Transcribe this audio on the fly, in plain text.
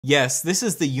Yes, this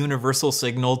is the universal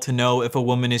signal to know if a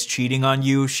woman is cheating on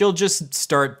you. She'll just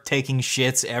start taking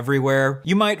shits everywhere.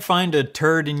 You might find a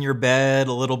turd in your bed,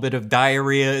 a little bit of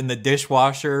diarrhea in the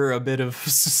dishwasher, a bit of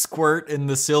squirt in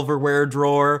the silverware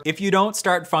drawer. If you don't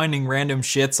start finding random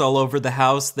shits all over the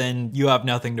house, then you have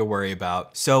nothing to worry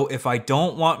about. So if I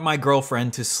don't want my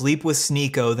girlfriend to sleep with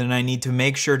Sneako, then I need to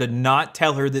make sure to not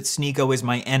tell her that Sneako is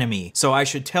my enemy. So I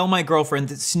should tell my girlfriend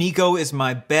that Sneako is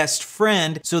my best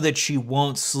friend so that she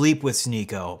won't sleep with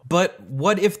Sneako. But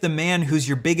what if the man who's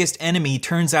your biggest enemy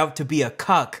turns out to be a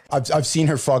cuck? I've seen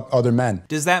her fuck other men.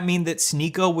 Does that mean that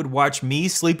Sneako would watch me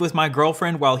sleep with my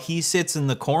girlfriend while he sits in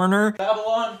the corner?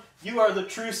 Babylon, you are the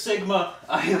true Sigma.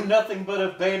 I am nothing but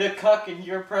a beta cuck in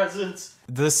your presence.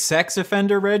 The sex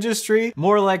offender registry?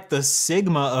 More like the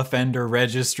Sigma offender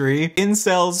registry.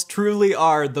 Incels truly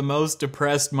are the most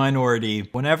depressed minority.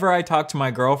 Whenever I talk to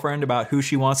my girlfriend about who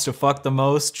she wants to fuck the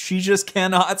most, she just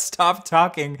cannot stop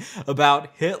talking about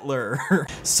Hitler.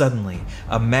 Suddenly,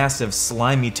 a massive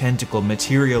slimy tentacle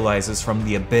materializes from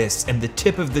the abyss, and the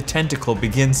tip of the tentacle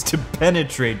begins to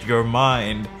penetrate your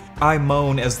mind. I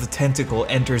moan as the tentacle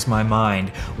enters my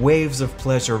mind. Waves of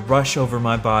pleasure rush over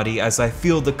my body as I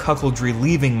feel the cuckoldry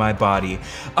leaving my body.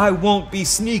 I won't be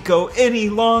Sneako any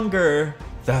longer!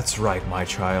 That's right, my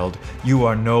child. You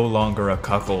are no longer a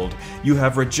cuckold. You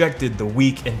have rejected the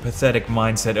weak and pathetic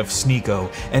mindset of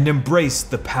Sneako and embraced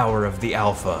the power of the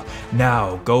alpha.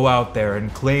 Now go out there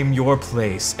and claim your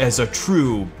place as a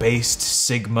true based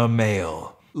Sigma male.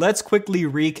 Let's quickly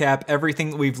recap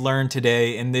everything that we've learned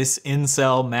today in this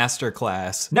incel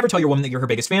masterclass. Never tell your woman that you're her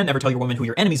biggest fan. Never tell your woman who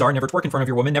your enemies are. Never twerk in front of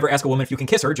your woman. Never ask a woman if you can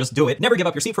kiss her. Just do it. Never give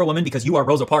up your seat for a woman because you are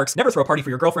Rosa Parks. Never throw a party for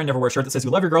your girlfriend. Never wear a shirt that says you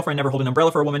love your girlfriend. Never hold an umbrella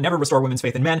for a woman. Never restore women's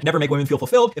faith in men. Never make women feel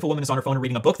fulfilled. If a woman is on her phone and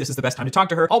reading a book, this is the best time to talk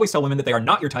to her. Always tell women that they are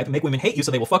not your type. Make women hate you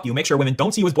so they will fuck you. Make sure women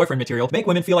don't see you as boyfriend material. Make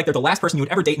women feel like they're the last person you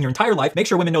would ever date in your entire life. Make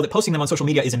sure women know that posting them on social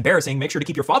media is embarrassing. Make sure to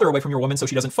keep your father away from your woman so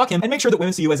she doesn't fuck him. And make sure that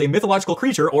women see you as a mythological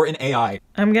creature or an AI.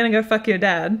 I'm gonna go fuck your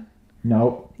dad.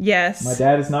 Nope. Yes. My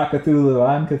dad is not Cthulhu.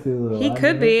 I'm Cthulhu. He I'm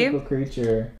could a be. mythical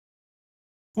creature.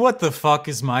 What the fuck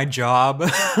is my job?